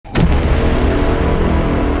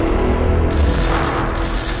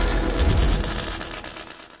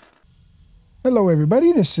Hello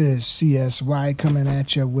everybody, this is CSY coming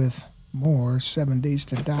at you with more 7 Days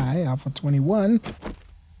to Die, Alpha 21.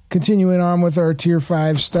 Continuing on with our Tier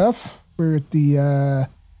 5 stuff. We're at the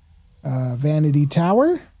Vanity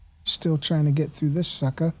Tower. Still trying to get through this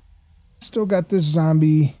sucker. Still got this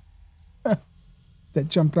zombie that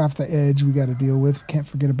jumped off the edge we got to deal with. Can't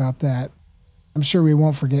forget about that. I'm sure we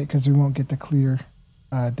won't forget because we won't get the clear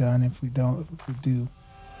done if we do.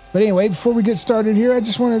 But anyway, before we get started here, I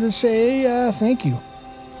just wanted to say thank you.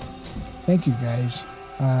 Thank you, guys.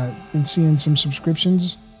 Been seeing some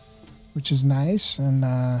subscriptions, which is nice, and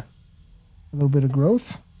a little bit of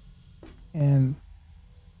growth. And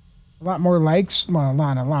a lot more likes. Well,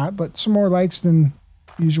 not a lot, but some more likes than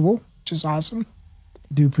usual, which is awesome.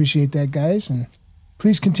 I do appreciate that, guys. And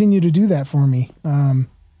please continue to do that for me.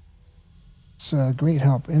 It's a great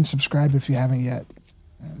help. And subscribe if you haven't yet.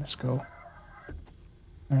 And let's go.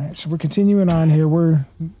 All right, so we're continuing on here. We're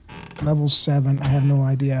level 7. I have no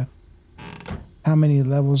idea how many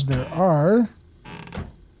levels there are.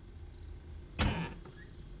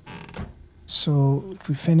 So if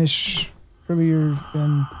we finish earlier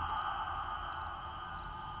than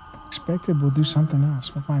expected, we'll do something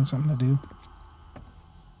else. We'll find something to do.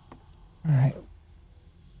 All right.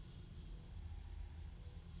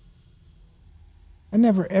 I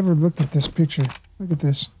never ever looked at this picture. Look at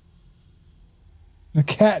this. The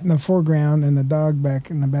cat in the foreground and the dog back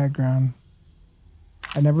in the background.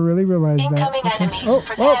 I never really realized incoming that. Enemy. Oh,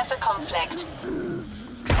 Prepare for conflict.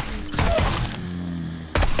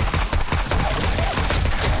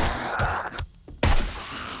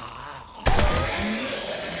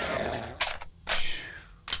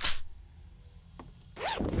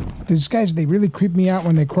 These guys, they really creep me out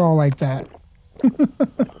when they crawl like that.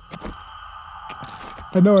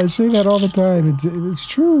 I know, I say that all the time. It's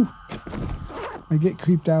true. I get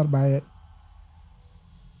creeped out by it.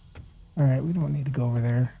 Alright, we don't need to go over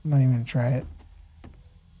there. I'm not even going to try it.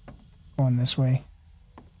 Going this way.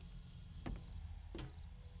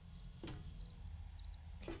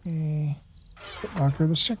 Okay. Footlocker.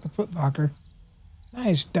 Let's check the footlocker.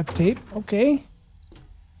 Nice. Duct tape. Okay.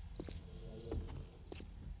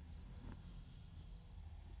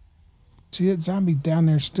 See that zombie down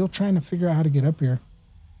there still trying to figure out how to get up here.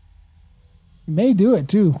 He may do it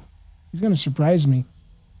too. He's going to surprise me.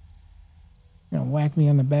 He's going to whack me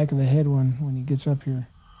on the back of the head when he gets up here.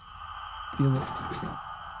 Feel it.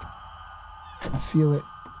 I feel it.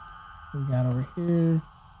 What we got over here?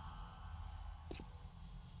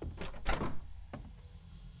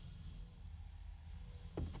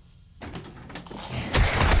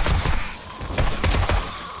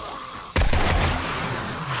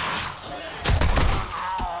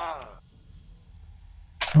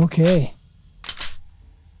 Okay.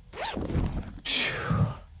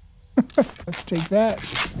 Let's take that,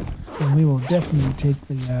 and we will definitely take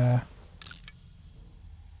the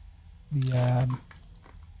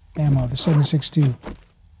ammo, the 7.62.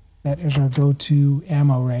 That is our go-to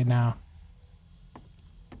ammo right now.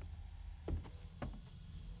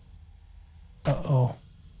 Uh-oh.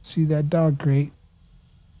 See that dog crate?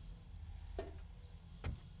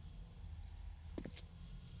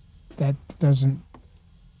 That doesn't...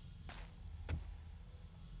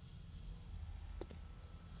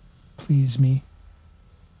 please me.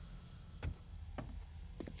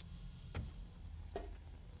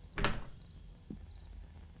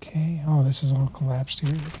 Okay. Oh, this is all collapsed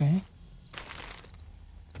here. Okay.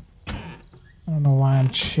 I don't know why I'm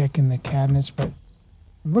checking the cabinets, but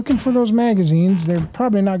I'm looking for those magazines. They're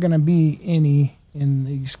probably not going to be any in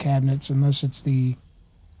these cabinets unless it's the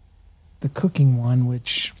cooking one,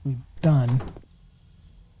 which we've done.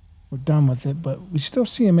 We're done with it, but we still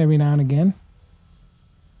see them every now and again.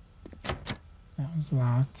 That was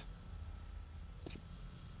locked.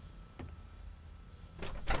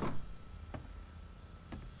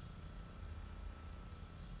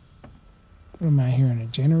 What am I hearing? A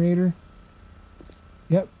generator?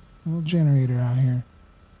 Yep, a little generator out here.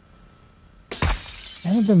 I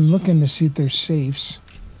haven't been looking to see if there's safes.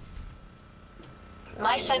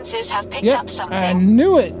 My senses have picked Yep, up something. I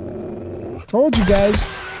knew it. Told you guys.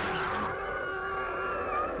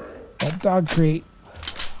 That dog crate.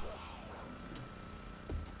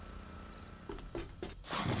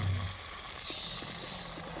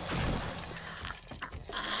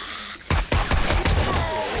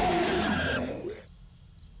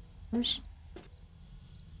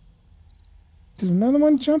 Did another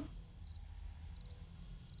one jump?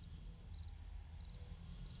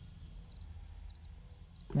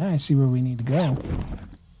 Now I see where we need to go.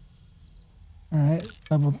 Alright,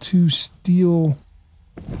 level 2 steel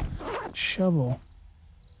shovel.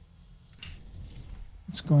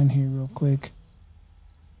 Let's go in here real quick.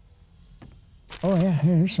 Oh yeah,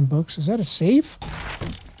 here's some books. Is that a safe?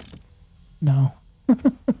 No.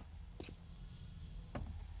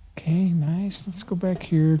 Okay, nice. Let's go back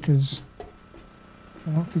here because I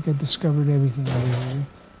don't think I discovered everything over here.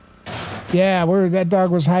 Yeah, where that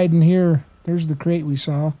dog was hiding here. There's the crate we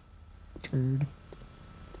saw. Turd.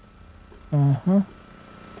 Uh-huh.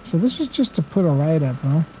 So this is just to put a light up,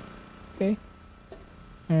 huh? Okay.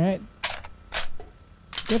 Alright.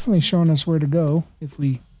 Definitely showing us where to go if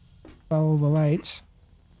we follow the lights.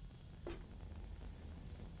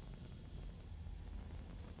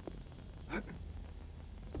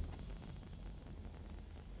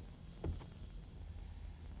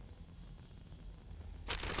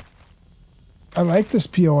 I like this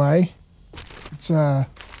POI. It's I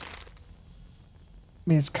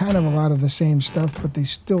mean, it's kind of a lot of the same stuff, but they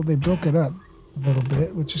broke it up a little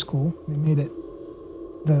bit, which is cool. They made it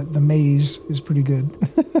the maze is pretty good.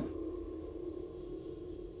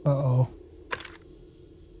 Uh-oh.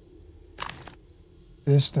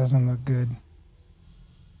 This doesn't look good.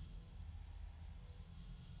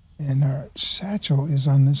 And our satchel is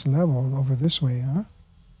on this level over this way, huh?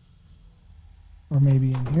 Or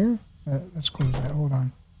maybe in here? Let's close that. Hold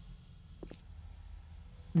on.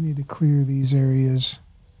 We need to clear these areas.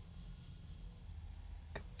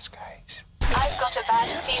 Look at this, guys. I've got a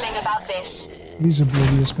bad feeling about this. He's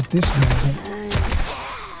oblivious, but this isn't.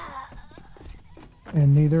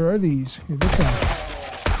 And neither are these. Here they come.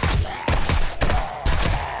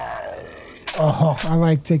 Oh, I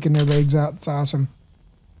like taking their legs out. It's awesome.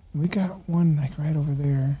 We got one like right over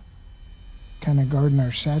there. Kind of guarding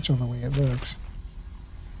our satchel the way it looks.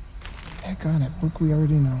 Heck on it. Book we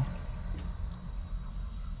already know.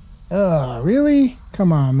 Really?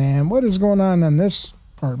 Come on, man. What is going on in this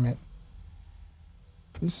apartment?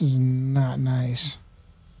 This is not nice.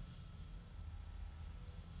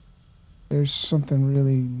 There's something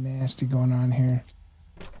really nasty going on here.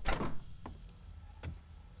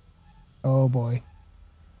 Oh, boy.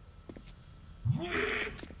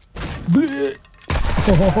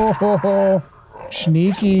 Oh,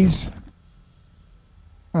 sneakies.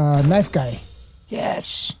 Knife guy.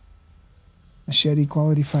 Yes. Machete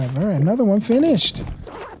quality 5. All right, another one finished.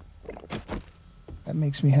 That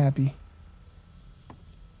makes me happy.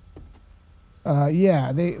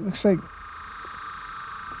 Yeah, looks like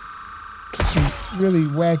some really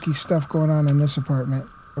wacky stuff going on in this apartment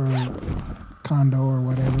or condo or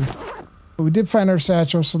whatever. But we did find our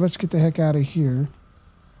satchel, so let's get the heck out of here.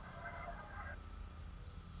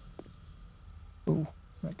 Oh,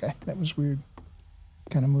 that was weird.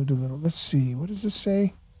 Kind of moved a little. Let's see. What does this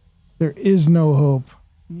say? There is no hope.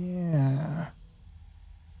 Yeah.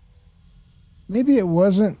 Maybe it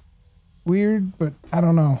wasn't weird, but I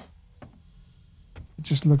don't know. It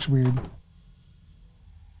just looks weird.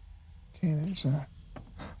 Okay, there's a...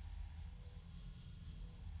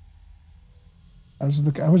 I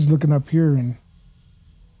was looking up here and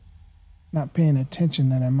not paying attention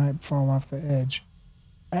that I might fall off the edge.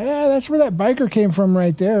 Ah, that's where that biker came from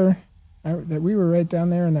right there. That we were right down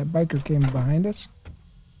there and that biker came behind us.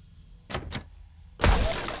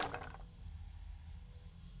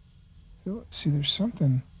 Let's see, there's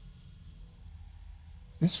something.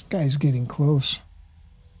 This guy's getting close.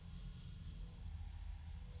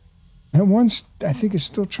 That one's, I think, is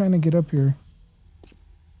still trying to get up here.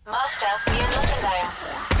 Master, we are not alone.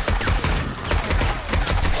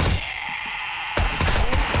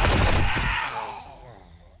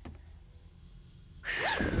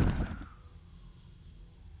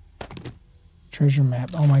 Treasure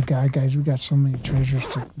map. Oh my god, guys, we got so many treasures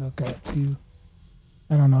to look at, too.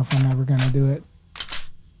 I don't know if I'm ever going to do it.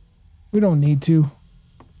 We don't need to.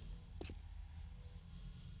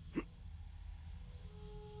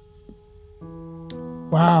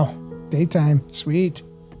 Wow. Daytime. Sweet.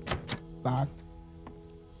 Locked.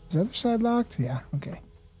 Is the other side locked? Yeah, okay.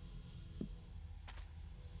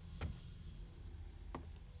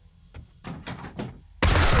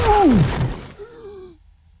 Ooh.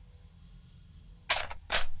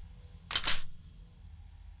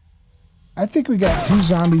 I think we got 2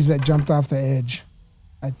 zombies that jumped off the edge.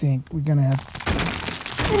 I think we're gonna have...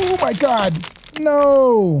 Oh my god!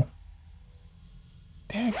 No!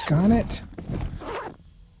 Daggone it.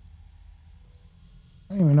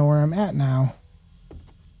 I don't even know where I'm at now.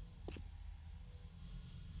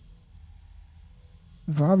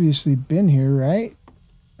 We've obviously been here, right?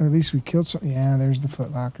 Or at least we killed some... Yeah, there's the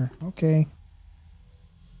footlocker. Okay.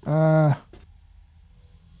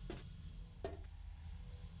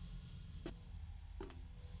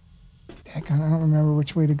 Heck, I don't remember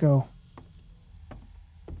which way to go.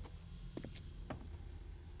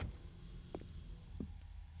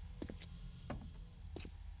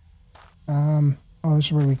 Oh, this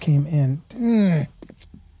is where we came in.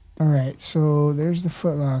 All right, so there's the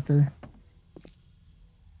footlocker.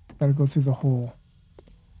 Gotta go through the hole.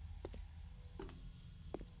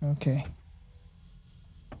 Okay.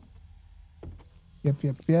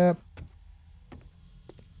 Yep.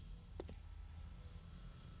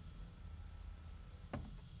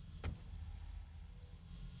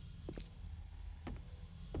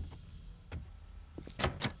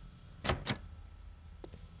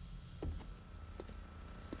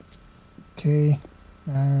 Okay,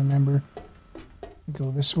 I remember. Go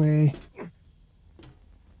this way.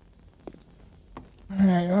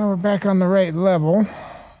 Alright, well, we're back on the right level.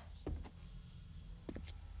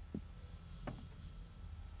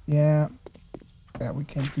 Yeah. Forgot we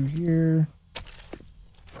came through here.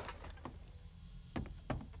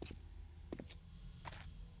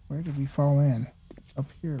 Where did we fall in? Up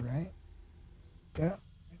here, right? Yeah,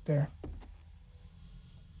 right there.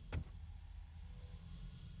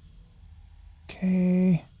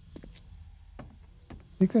 Okay. I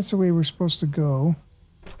think that's the way we're supposed to go.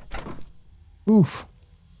 Oof.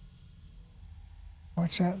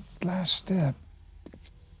 What's that last step?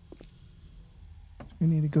 We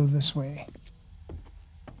need to go this way.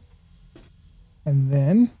 And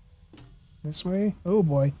then this way. Oh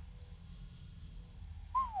boy.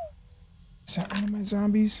 Is that one of my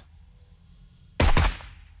zombies?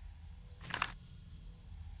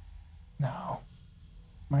 No.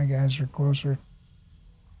 My guys are closer.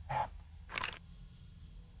 Crap.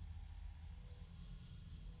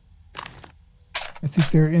 I think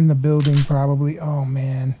they're in the building probably. Oh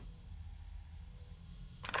man.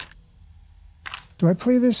 Do I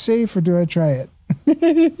play this safe or do I try it?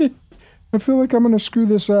 I feel like I'm going to screw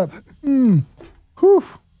this up. Whew.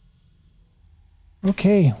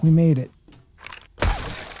 Okay, we made it.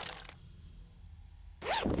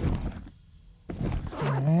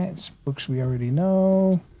 Alright, some books we already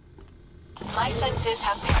know. My senses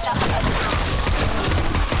have picked up.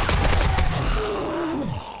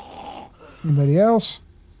 Anybody else?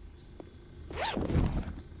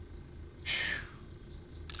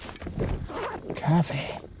 Coffee.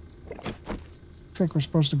 Looks like we're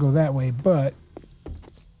supposed to go that way, but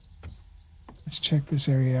let's check this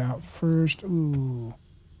area out first. Ooh.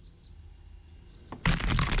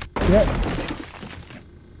 Yep.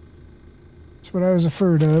 That's what I was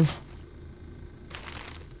afraid of.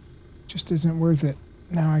 Just isn't worth it.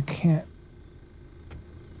 Now I can't.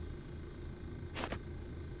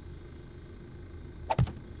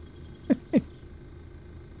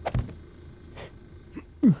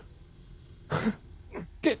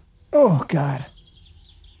 Oh, God.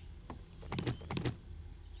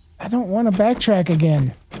 I don't want to backtrack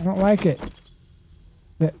again. I don't like it.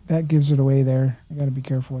 That gives it away there. I got to be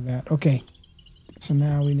careful with that. Okay. So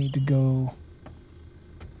now we need to go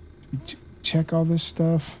check all this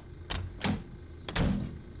stuff.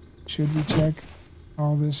 Should we check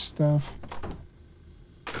all this stuff?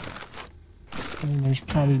 I mean, there's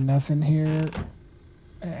probably nothing here.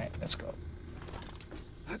 All right, let's go.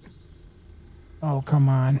 Oh, come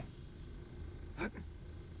on.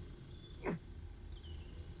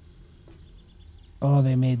 Oh,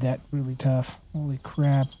 they made that really tough. Holy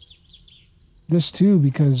crap. This too,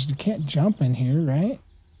 because you can't jump in here, right?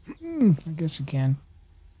 I guess you can.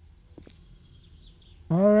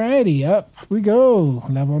 Alrighty, up we go.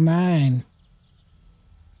 Level 9.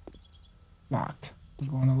 Locked.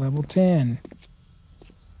 We're going to level 10.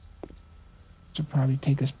 Which will probably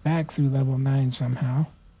take us back through level 9 somehow.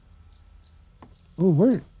 Oh,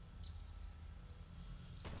 where?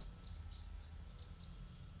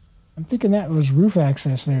 I'm thinking that was roof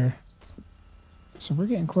access there. So we're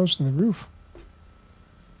getting close to the roof.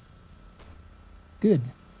 Good.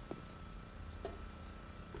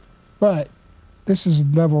 But this is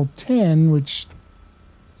level 10, which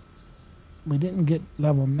we didn't get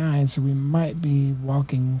level 9, so we might be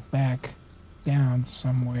walking back down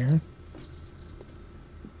somewhere.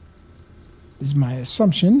 Is my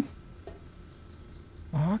assumption.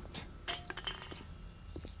 Locked.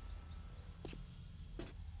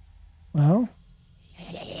 Well.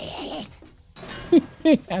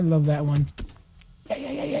 I love that one.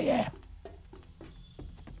 Yeah.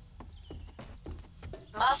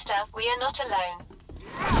 Master, we are not alone.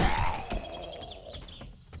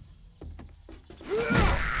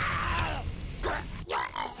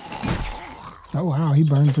 Oh wow, he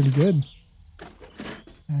burned pretty good.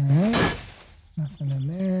 Alright. Nothing in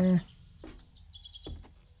there.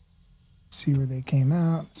 See where they came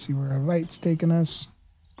out. See where our light's taking us.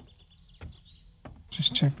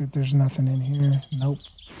 Just check that there's nothing in here. Nope.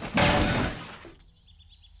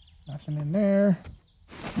 Nothing in there.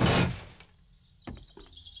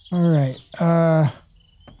 Alright.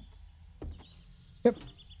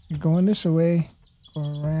 going this way.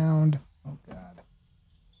 Go around. Oh, God.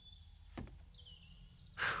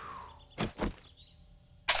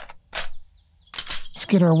 Let's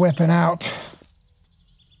get our weapon out.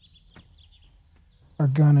 Our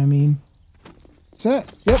gun, I mean. Is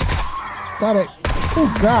that? Yep. Thought it.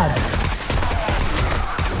 Oh, God.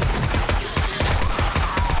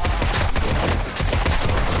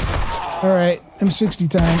 All right. M60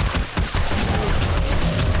 time.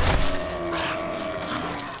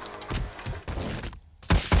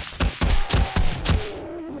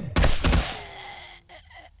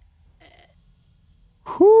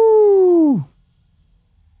 Whoo.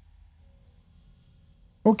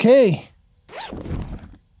 Okay.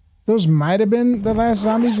 Those might have been the last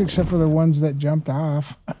zombies, except for the ones that jumped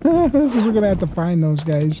off. So we're going to have to find those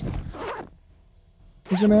guys.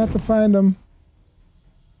 We're going to have to find them.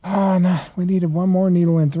 Oh, no. We needed one more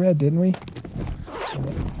needle and thread, didn't we?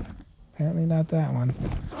 Apparently not that one.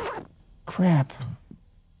 Crap.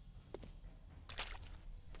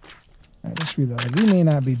 Alright, let's reload. We may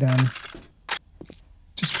not be done.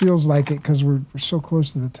 Just feels like it because we're so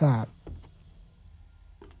close to the top.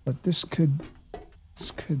 But this could...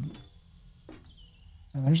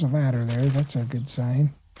 Now, there's a ladder there. That's a good sign.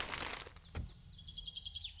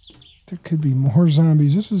 There could be more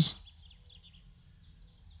zombies. This is...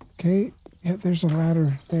 Okay. Yeah, there's a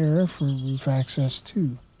ladder there for roof access,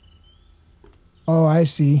 too. Oh, I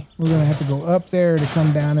see. We're going to have to go up there to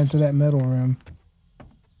come down into that middle room.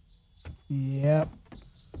 Yep.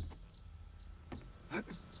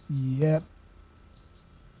 Yep.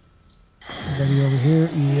 Anybody over here?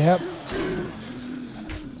 Yep.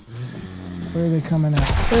 Where are they coming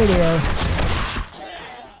out? There they are.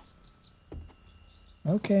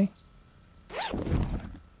 Okay.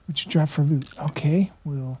 What you drop for loot? Okay,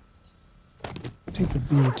 we'll take the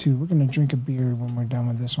beer too. We're gonna drink a beer when we're done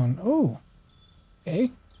with this one. Oh,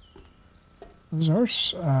 okay. Those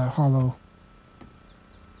are hollow.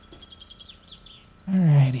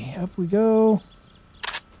 Alrighty, up we go.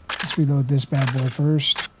 Let's reload this bad boy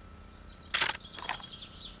first.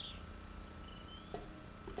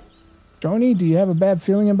 Droney, do you have a bad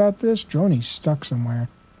feeling about this? Droney's stuck somewhere.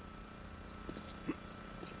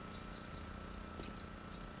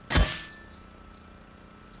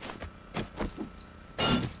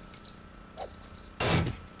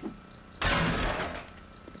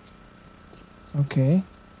 Okay.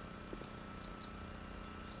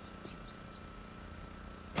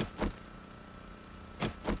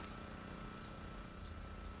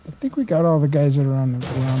 I think we got all the guys that are around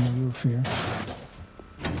the roof here.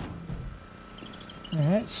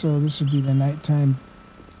 Alright, so this would be the nighttime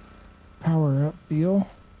power-up deal.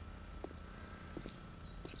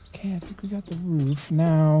 Okay, I think we got the roof.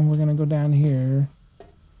 Now, we're going to go down here.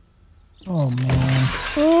 Oh, man.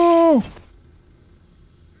 Oh!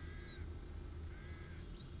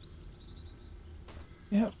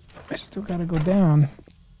 Yep, I still got to go down.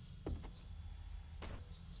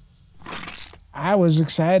 I was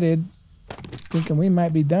excited, thinking we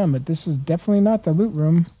might be done, but this is definitely not the loot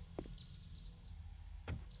room.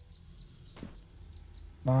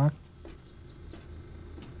 Locked.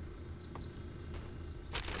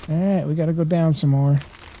 Alright, we gotta go down some more.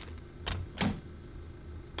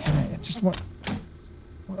 I just want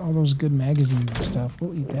all those good magazines and stuff.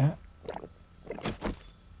 We'll eat that.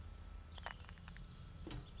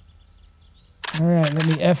 Alright, let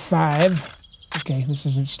me F5. Okay, this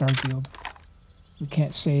isn't Starfield. We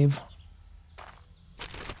can't save.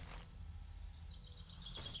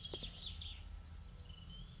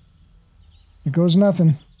 Here goes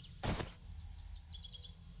nothing.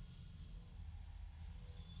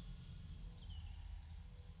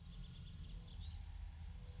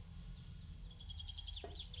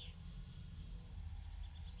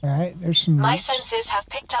 Alright, there's some My roots. senses have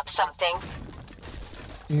picked up something.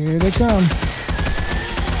 Here they come.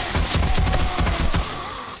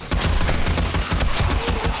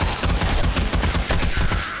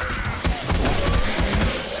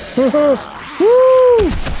 Woo!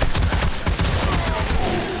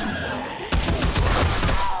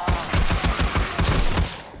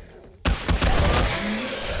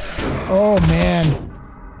 Oh, man.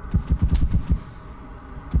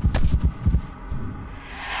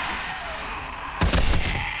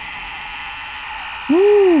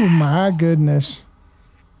 Woo, my goodness.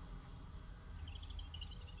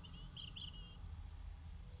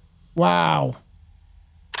 Wow.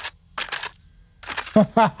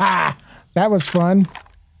 That was fun.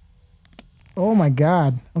 Oh my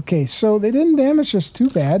god. Okay, so they didn't damage us too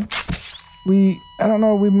bad. I don't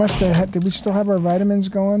know, we must have had, did we still have our vitamins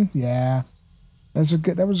going? Yeah.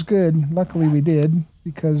 That was good. Luckily we did,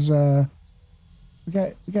 because we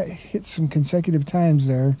We got hit some consecutive times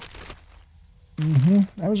there.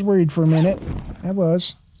 I was worried for a minute. I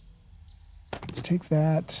was. Let's take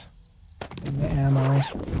that. And the ammo.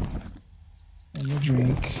 And the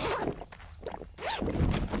drink.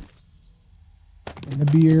 And the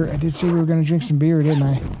beer. I did say we were going to drink some beer, didn't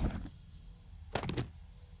I?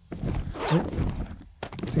 Oh.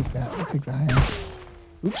 Take that. We'll take the iron.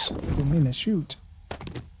 Oops. Didn't mean to shoot.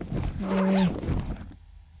 Okay.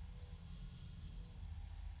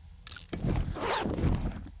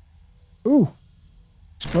 Ooh.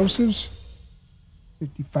 Explosives.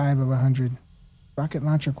 55 of 100. Rocket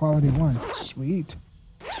launcher quality 1. Sweet.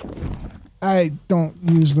 I don't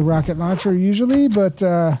use the rocket launcher usually, but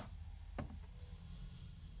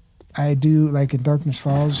I do, like in Darkness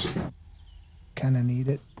Falls, kind of need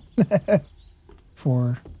it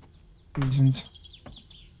for reasons.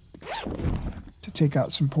 To take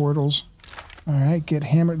out some portals. Alright, get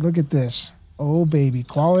hammered. Look at this. Oh, baby.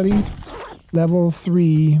 Quality level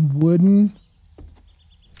 3 wooden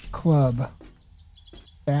club.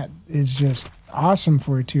 That is just awesome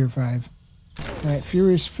for a tier 5. Alright,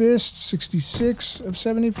 Furious Fist, 66 of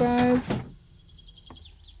 75.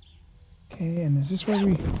 Okay, and is this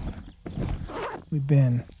where we've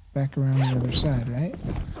been? Back around the other side, right?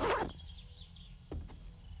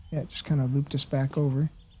 Yeah, it just kind of looped us back over.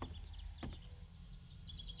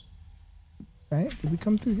 Right? Did we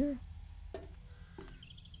come through here?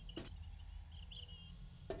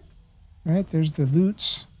 Alright, there's the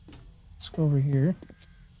loots. Let's go over here.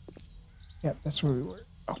 Yep, that's where we were.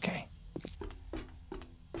 Okay.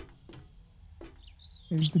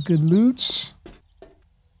 There's the good loots.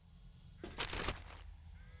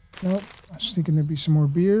 Nope. I was thinking there'd be some more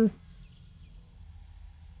beer.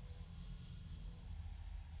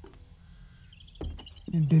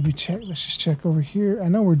 And did we check? Let's just check over here. I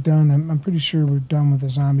know we're done. I'm pretty sure we're done with the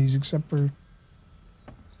zombies, except for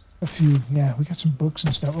a few. Yeah, we got some books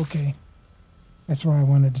and stuff. Okay. That's why I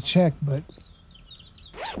wanted to check, but...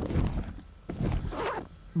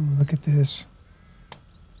 Ooh, look at this.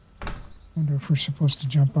 Wonder if we're supposed to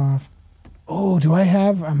jump off. Oh, do I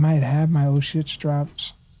have? I might have my oh shits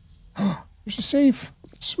drops. There's a safe.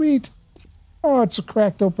 Sweet. Oh, it's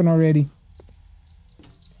cracked open already.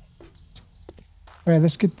 All right,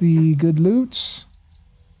 let's get the good loots.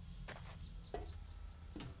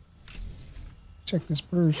 Check this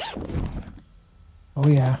purse. Oh,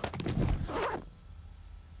 yeah.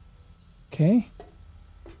 Okay.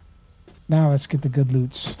 Now let's get the good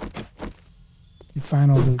loots. The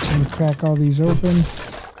final loots. Let me crack all these open.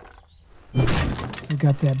 We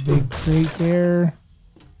got that big crate there.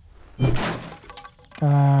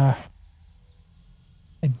 I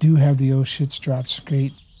do have the oh shits drops.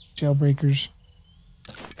 Great. Jailbreakers.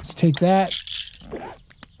 Let's take that.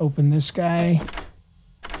 Open this guy.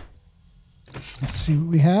 Let's see what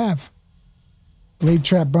we have. Blade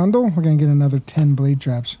trap bundle. We're going to get another 10 blade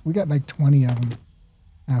traps. We got like 20 of them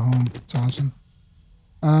at home. It's awesome.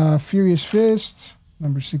 Furious Fist.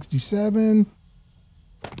 Number 67.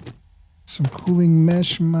 Some cooling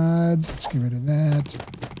mesh mods. Let's get rid of that.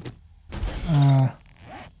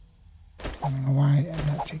 I don't know why I'm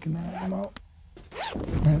not taking that ammo.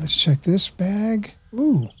 Alright, let's check this bag.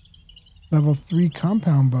 Ooh. Level 3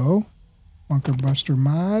 compound bow. Bunker buster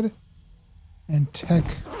mod. And tech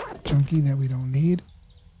junkie that we don't need.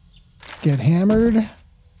 Get hammered.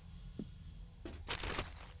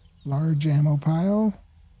 Large ammo pile.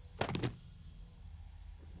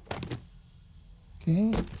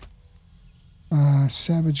 Okay.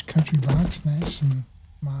 Savage country box. Nice. Some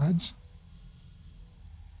mods.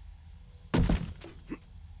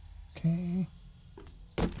 Okay.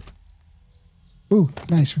 Ooh,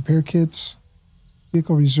 nice repair kits.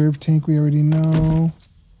 Vehicle reserve tank we already know.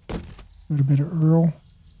 A little bit of Earl.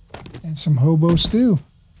 And some hobo stew.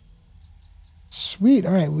 Sweet.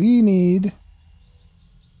 All right, we need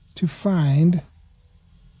to find...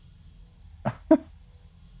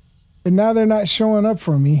 and now they're not showing up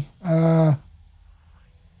for me.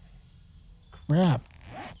 Crap.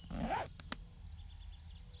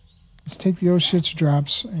 Let's take the oh shits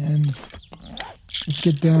drops and let's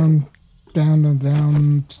get down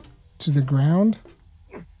to the ground.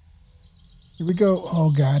 Here we go.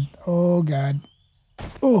 Oh god. Oh god.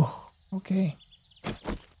 Oh, okay.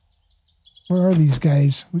 Where are these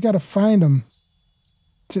guys? We got to find them.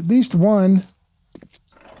 It's at least one.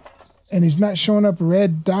 And he's not showing up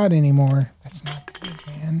red dot anymore. That's not good,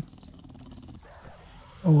 man.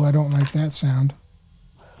 Oh, I don't like that sound.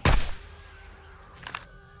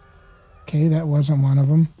 Okay, that wasn't one of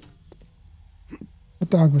them. The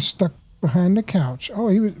dog was stuck behind the couch. Oh,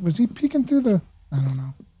 was he peeking through the... I don't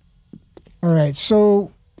know. All right,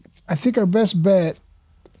 so I think our best bet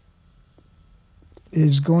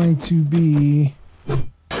is going to be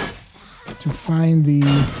to find the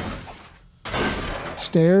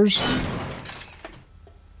stairs.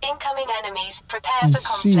 Incoming enemies. Prepare And for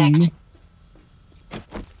conflict.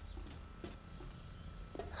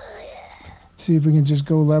 See if we can just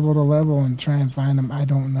go level to level and try and find them. I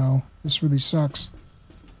don't know. This really sucks.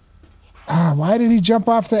 Ah, why did he jump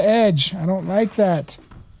off the edge? I don't like that.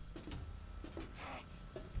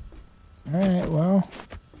 Alright, well.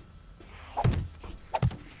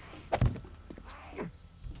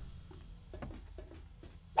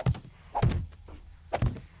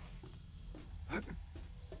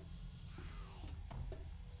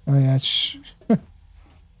 Oh yeah, it's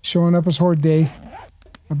showing up as Horde Day.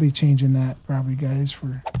 I'll be changing that probably, guys,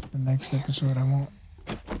 for the next episode. I won't.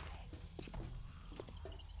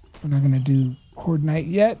 We're not going to do Horde Night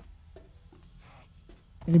yet.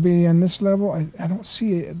 Anybody on this level? I don't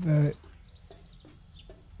see it,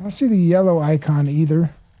 I don't see the yellow icon either.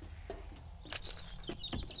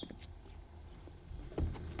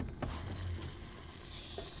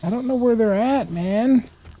 I don't know where they're at, man.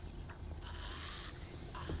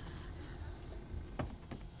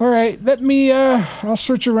 All right, let me, I'll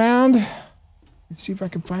search around and see if I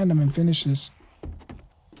can find them and finish this.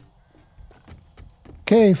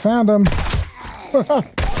 Okay, found them. I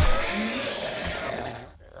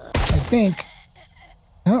think.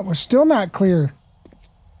 No, we're still not clear.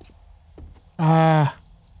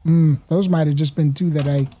 Those might have just been two that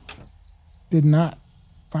I did not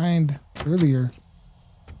find earlier.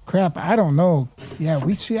 Crap, I don't know. Yeah,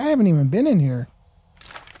 I haven't even been in here.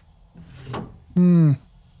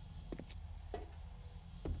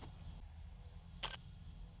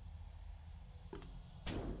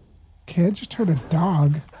 Okay, I just heard a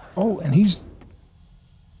dog. Oh, and he's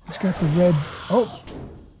got the red. Oh,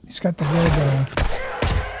 he's got the red.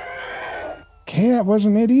 Okay, that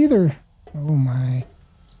wasn't it either. Oh my.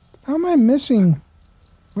 How am I missing?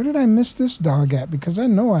 Where did I miss this dog at? Because I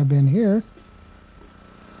know I've been here.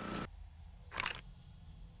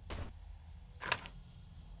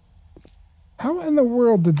 How in the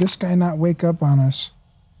world did this guy not wake up on us?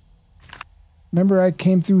 Remember, I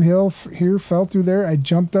came through here, fell through there. I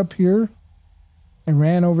jumped up here and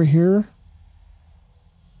ran over here.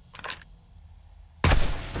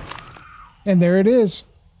 And there it is.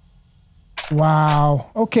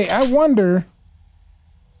 Wow. Okay, I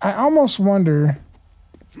almost wonder,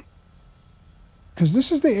 because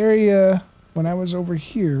this is the area when I was over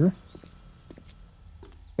here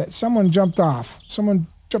that someone jumped off. Someone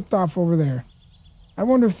jumped off over there. I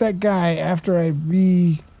wonder if that guy, after I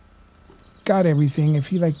got everything, if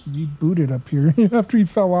he like rebooted up here after he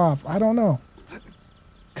fell off. I don't know.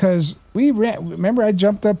 Because remember I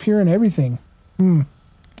jumped up here and everything.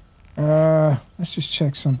 Let's just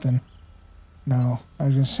check something. No, I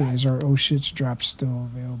was going to say, is our oh shit's drop still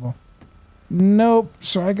available? Nope.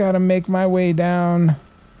 So I got to make my way down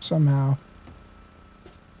somehow.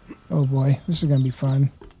 Oh boy, this is going to be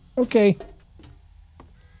fun. Okay.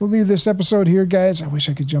 We'll leave this episode here, guys. I wish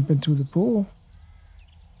I could jump into the pool.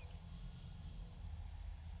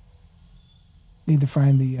 Need to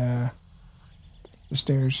find the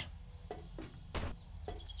stairs.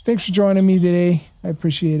 Thanks for joining me today. I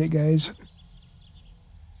appreciate it, guys.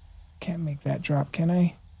 Can't make that drop, can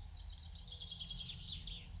I?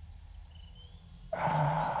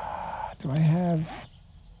 Do I have...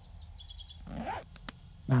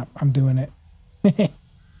 Nah, I'm doing it.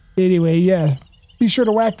 Anyway, yeah. Be sure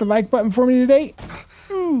to whack the like button for me today.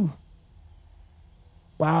 Ooh.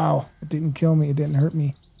 Wow. It didn't kill me. It didn't hurt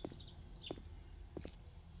me.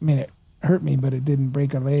 I mean, it hurt me, but it didn't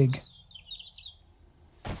break a leg.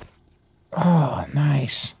 Oh,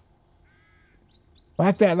 nice.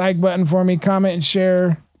 Whack that like button for me. Comment and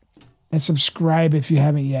share. And subscribe if you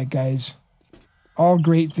haven't yet, guys. All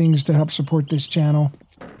great things to help support this channel.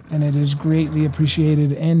 And it is greatly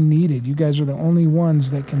appreciated and needed. You guys are the only ones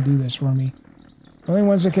that can do this for me. The only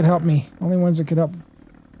ones that could help me. Only ones that could help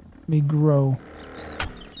me grow.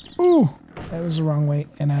 Ooh, that was the wrong way.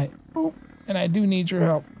 And I do need your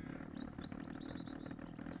help.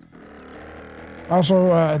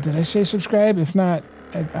 Also, did I say subscribe? If not,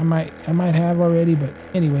 I might have already. But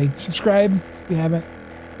anyway, subscribe if you haven't.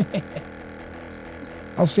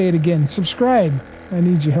 I'll say it again. Subscribe. I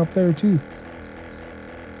need your help there too.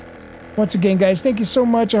 Once again, guys, thank you so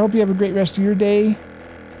much. I hope you have a great rest of your day.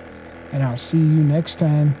 And I'll see you next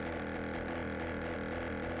time.